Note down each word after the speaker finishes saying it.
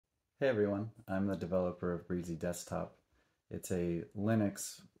Hey everyone, I'm the developer of Breezy Desktop. It's a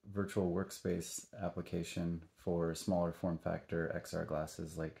Linux virtual workspace application for smaller form factor XR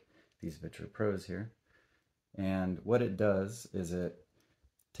glasses like these VITURE Pros here. And what it does is it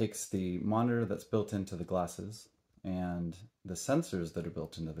takes the monitor that's built into the glasses and the sensors that are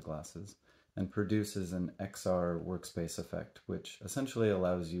built into the glasses and produces an XR workspace effect, which essentially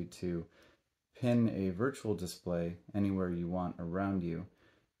allows you to pin a virtual display anywhere you want around you.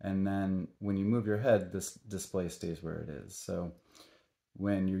 And then when you move your head, this display stays where it is. So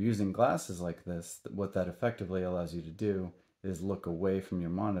when you're using glasses like this, what that effectively allows you to do is look away from your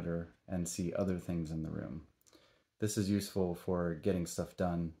monitor and see other things in the room. This is useful for getting stuff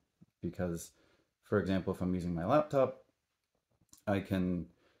done because, for example, if I'm using my laptop, I can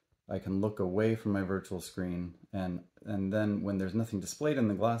look away from my virtual screen, and then when there's nothing displayed in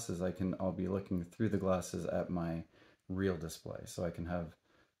the glasses, I'll be looking through the glasses at my real display. So I can have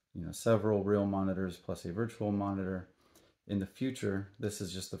several real monitors plus a virtual monitor. In the future, this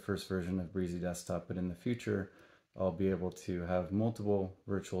is just the first version of Breezy Desktop, but in the future, I'll be able to have multiple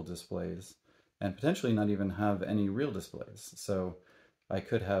virtual displays and potentially not even have any real displays. So I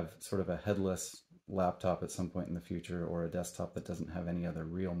could have sort of a headless laptop at some point in the future, or a desktop that doesn't have any other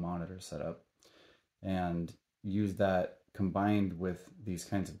real monitor set up, and use that combined with these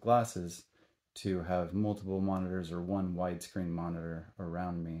kinds of glasses to have multiple monitors or one widescreen monitor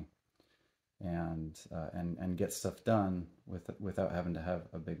around me, and get stuff done without having to have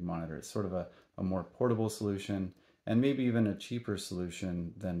a big monitor. It's sort of a more portable solution, and maybe even a cheaper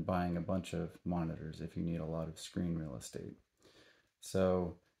solution than buying a bunch of monitors if you need a lot of screen real estate.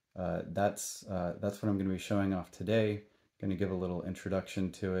 So that's what I'm going to be showing off today. Going to give a little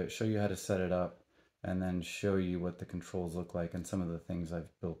introduction to it, show you how to set it up, and then show you what the controls look like and some of the things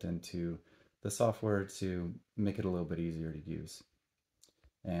I've built into the software to make it a little bit easier to use.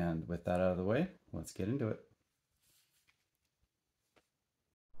 And with that out of the way, let's get into it.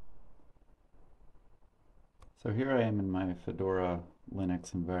 So here I am in my Fedora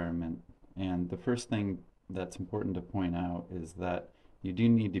Linux environment, and the first thing that's important to point out is that you do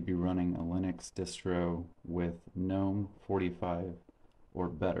need to be running a Linux distro with GNOME 45 or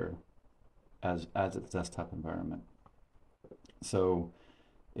better as its desktop environment. So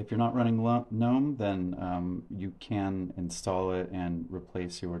if you're not running GNOME, then you can install it and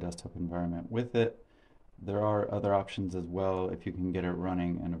replace your desktop environment with it. There are other options as well if you can get it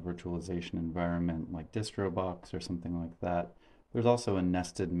running in a virtualization environment like DistroBox or something like that. There's also a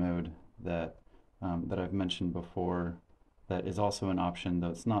nested mode that I've mentioned before that is also an option,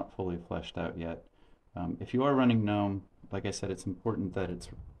 though it's not fully fleshed out yet. If you are running GNOME, like I said, it's important that it's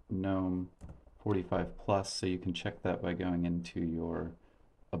GNOME 45 plus, so you can check that by going into your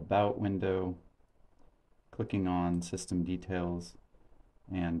About window, clicking on System Details,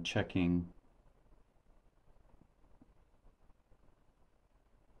 and checking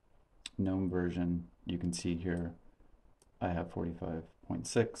GNOME version. You can see here I have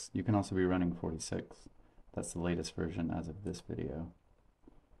 45.6. You can also be running 46. That's the latest version as of this video.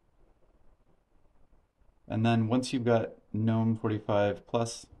 And then once you've got GNOME 45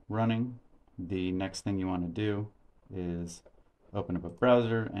 plus running, the next thing you want to do is open up a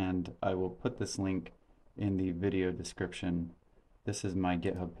browser, and I will put this link in the video description. This is my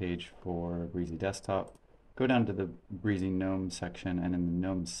GitHub page for Breezy Desktop. Go down to the Breezy GNOME section, and in the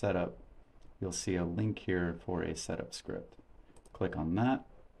GNOME setup, you'll see a link here for a setup script. Click on that.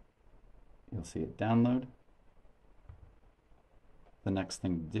 You'll see it download. The next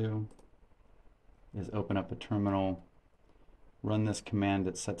thing to do is open up a terminal, run this command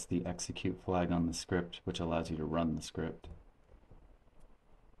that sets the execute flag on the script, which allows you to run the script.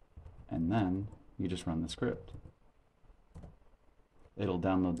 And then you just run the script. It'll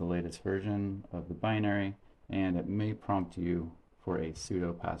download the latest version of the binary, and it may prompt you for a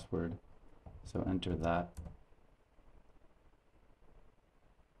sudo password. So enter that.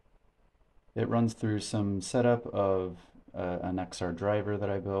 It runs through some setup of an XR driver that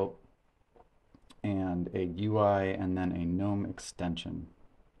I built, and a UI, and then a GNOME extension.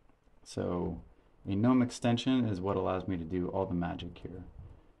 So a GNOME extension is what allows me to do all the magic here.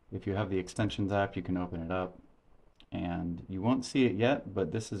 If you have the extensions app, you can open it up, and you won't see it yet,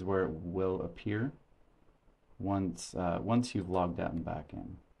 but this is where it will appear once you've logged out and back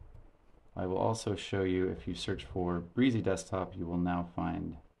in. I will also show you, if you search for Breezy Desktop, you will now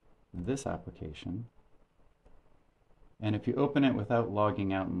find this application. And if you open it without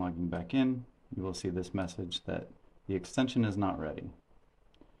logging out and logging back in, you will see this message that the extension is not ready.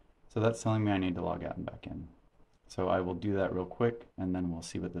 So that's telling me I need to log out and back in. So I will do that real quick, and then we'll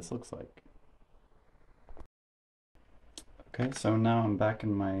see what this looks like. Okay, so now I'm back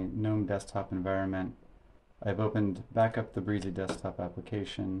in my GNOME desktop environment. I've opened back up the Breezy Desktop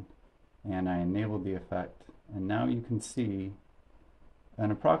application and I enabled the effect, and now you can see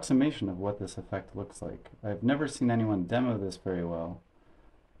an approximation of what this effect looks like. I've never seen anyone demo this very well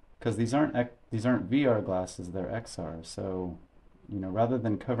because these aren't VR glasses, they're XR. So, rather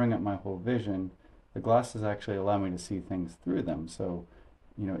than covering up my whole vision, the glasses actually allow me to see things through them. So,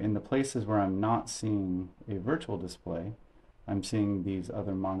 in the places where I'm not seeing a virtual display, I'm seeing these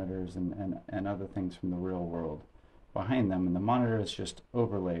other monitors and other things from the real world behind them, and the monitor is just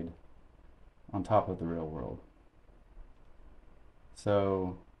overlaid on top of the real world.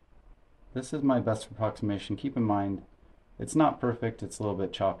 So this is my best approximation. Keep in mind, it's not perfect. It's a little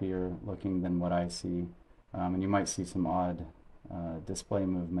bit choppier looking than what I see, and you might see some odd display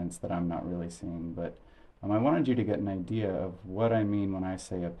movements that I'm not really seeing, but I wanted you to get an idea of what I mean when I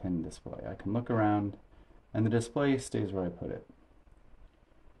say a pin display. I can look around and the display stays where I put it.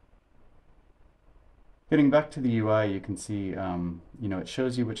 Getting back to the UI, you can see, it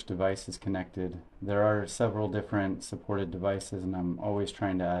shows you which device is connected. There are several different supported devices, and I'm always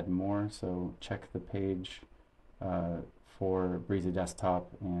trying to add more, so check the page for Breezy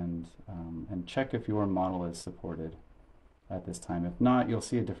Desktop and check if your model is supported at this time. If not, you'll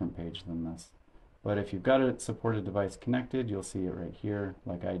see a different page than this. But if you've got a supported device connected, you'll see it right here,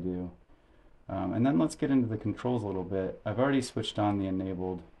 like I do. And then let's get into the controls a little bit. I've already switched on the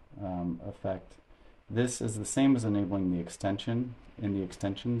enabled effect. This is the same as enabling the extension in the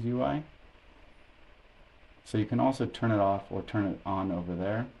extensions UI. So you can also turn it off or turn it on over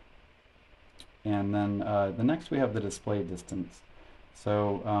there. And then the next we have the display distance.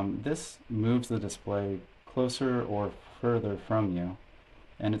 So this moves the display closer or further from you,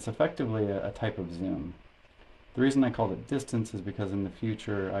 and it's effectively a type of zoom. The reason I called it distance is because in the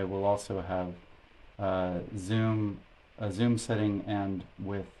future I will also have a zoom setting, and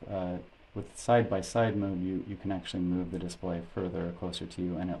with side-by-side mode you can actually move the display further or closer to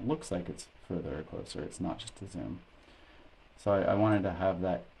you, and it looks like it's further or closer. It's not just a zoom. So I wanted to have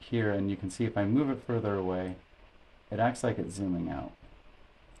that here, and you can see if I move it further away, it acts like it's zooming out.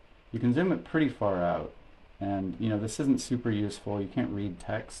 You can zoom it pretty far out, and this isn't super useful. You can't read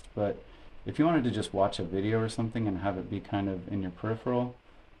text, but if you wanted to just watch a video or something and have it be kind of in your peripheral,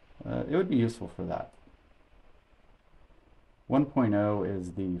 it would be useful for that. 1.0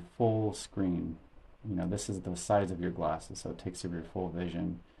 is the full screen. This is the size of your glasses, so it takes up your full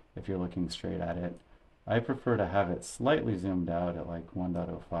vision if you're looking straight at it. I prefer to have it slightly zoomed out at like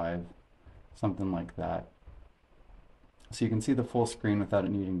 1.05, something like that. So you can see the full screen without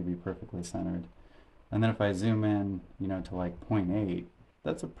it needing to be perfectly centered. And then if I zoom in, to like 0.8,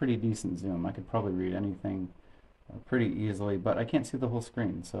 that's a pretty decent zoom. I could probably read anything pretty easily, but I can't see the whole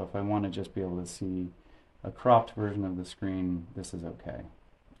screen. So if I want to just be able to see a cropped version of the screen, this is okay.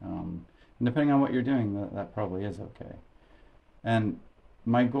 And depending on what you're doing, that probably is okay. And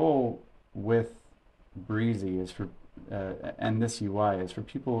my goal with Breezy is for, and this UI is for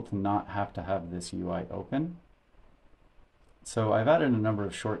people to not have to have this UI open. So I've added a number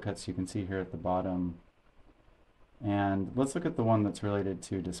of shortcuts you can see here at the bottom. And let's look at the one that's related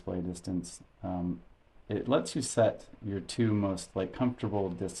to display distance. It lets you set your two most comfortable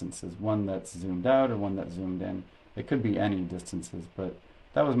distances, one that's zoomed out or one that's zoomed in. It could be any distances, but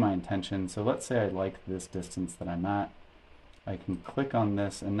that was my intention. So let's say I like this distance that I'm at. I can click on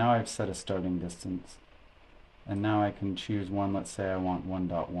this, and now I've set a starting distance. And now I can choose one. Let's say I want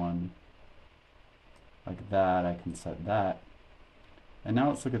 1.1. Like that, I can set that. And now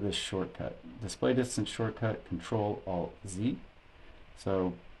let's look at this shortcut. Display distance shortcut, Control-Alt-Z.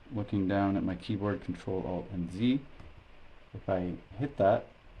 So looking down at my keyboard, Control-Alt and Z. If I hit that,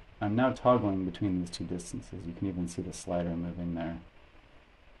 I'm now toggling between these two distances. You can even see the slider moving there.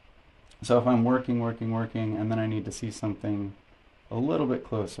 So if I'm working, and then I need to see something a little bit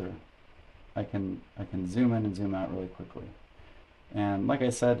closer, I can zoom in and zoom out really quickly. And like I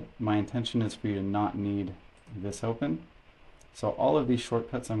said, my intention is for you to not need this open. So all of these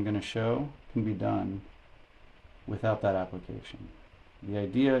shortcuts I'm going to show can be done without that application. The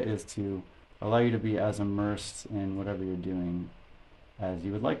idea is to allow you to be as immersed in whatever you're doing as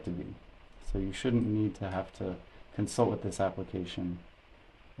you would like to be. So you shouldn't need to have to consult with this application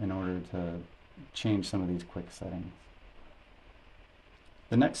in order to change some of these quick settings.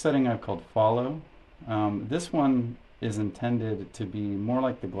 The next setting I've called Follow. This one is intended to be more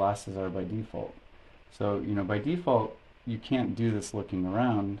like the glasses are by default. So by default you can't do this looking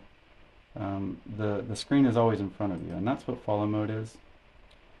around. The screen is always in front of you, and that's what follow mode is.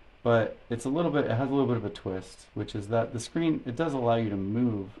 But it has a little bit of a twist, which is that the screen, it does allow you to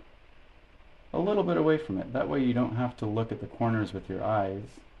move a little bit away from it. That way you don't have to look at the corners with your eyes.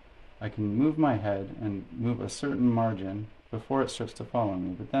 I can move my head and move a certain margin before it starts to follow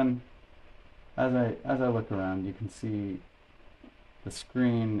me. But then as I look around, you can see the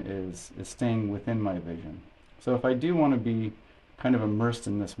screen is staying within my vision. So if I do want to be kind of immersed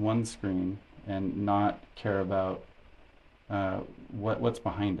in this one screen and not care about what's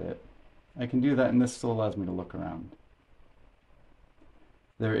behind it, I can do that, and this still allows me to look around.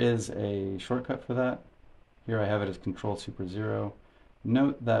 There is a shortcut for that. Here I have it as Control-Super-0.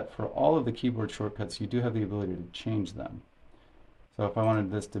 Note that for all of the keyboard shortcuts, you do have the ability to change them. So if I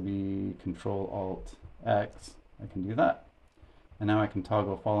wanted this to be Control-Alt-X, I can do that. And now I can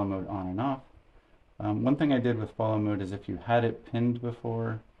toggle follow mode on and off. One thing I did with follow mode is if you had it pinned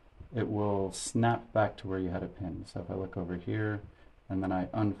before, it will snap back to where you had it pinned. So if I look over here and then I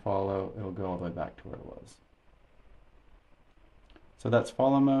unfollow, it'll go all the way back to where it was. So that's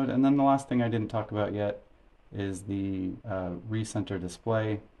follow mode. And then the last thing I didn't talk about yet is the recenter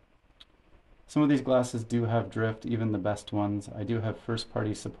display. Some of these glasses do have drift, even the best ones. I do have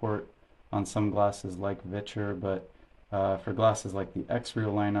first-party support on some glasses like VITURE, but for glasses like the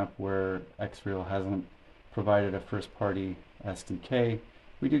XREAL lineup, where XREAL hasn't provided a first-party SDK,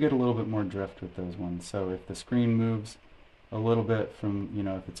 we do get a little bit more drift with those ones. So if the screen moves a little bit from,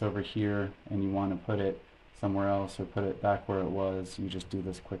 if it's over here and you want to put it somewhere else or put it back where it was, you just do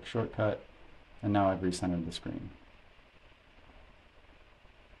this quick shortcut, and now I've recentered the screen.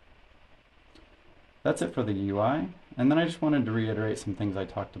 That's it for the UI, and then I just wanted to reiterate some things I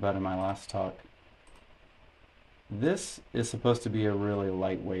talked about in my last talk. This is supposed to be a really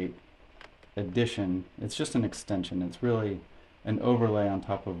lightweight addition. It's just an extension. It's really an overlay on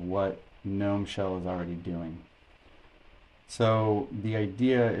top of what GNOME Shell is already doing. So the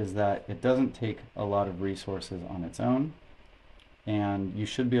idea is that it doesn't take a lot of resources on its own, and you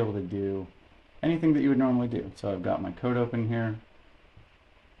should be able to do anything that you would normally do. So I've got my code open here.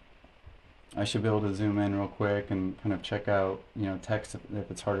 I should be able to zoom in real quick and kind of check out, text if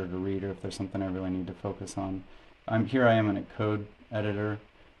it's harder to read or if there's something I really need to focus on. Here I am in a code editor.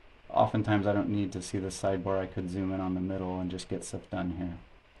 Oftentimes I don't need to see the sidebar. I could zoom in on the middle and just get stuff done here.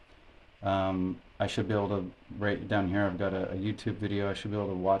 I should be able to, right down here I've got a YouTube video. I should be able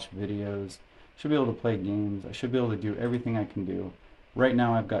to watch videos. I should be able to play games. I should be able to do everything I can do. Right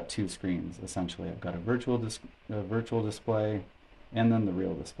now I've got two screens, essentially. I've got a virtual display and then the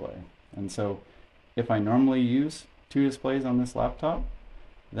real display. And so if I normally use two displays on this laptop,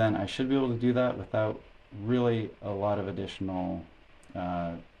 then I should be able to do that without really a lot of additional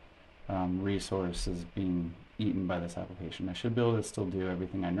resources being eaten by this application. I should be able to still do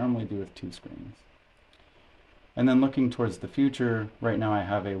everything I normally do with two screens. And then looking towards the future, right now I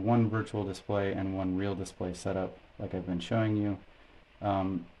have one virtual display and one real display set up like I've been showing you.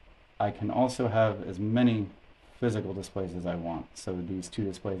 I can also have as many physical displays as I want. So these two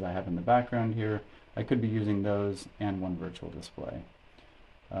displays I have in the background here, I could be using those and one virtual display.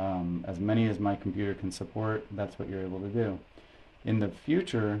 As many as my computer can support, that's what you're able to do. In the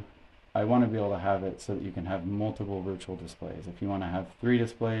future, I want to be able to have it so that you can have multiple virtual displays. If you want to have 3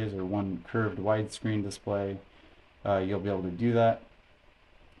 displays or one curved widescreen display, you'll be able to do that.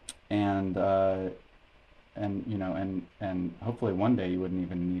 And hopefully one day you wouldn't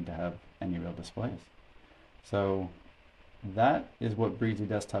even need to have any real displays. So that is what Breezy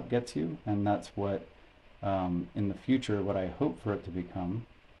Desktop gets you, and that's what in the future what I hope for it to become.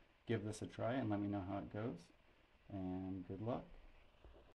 Give this a try and let me know how it goes, and good luck.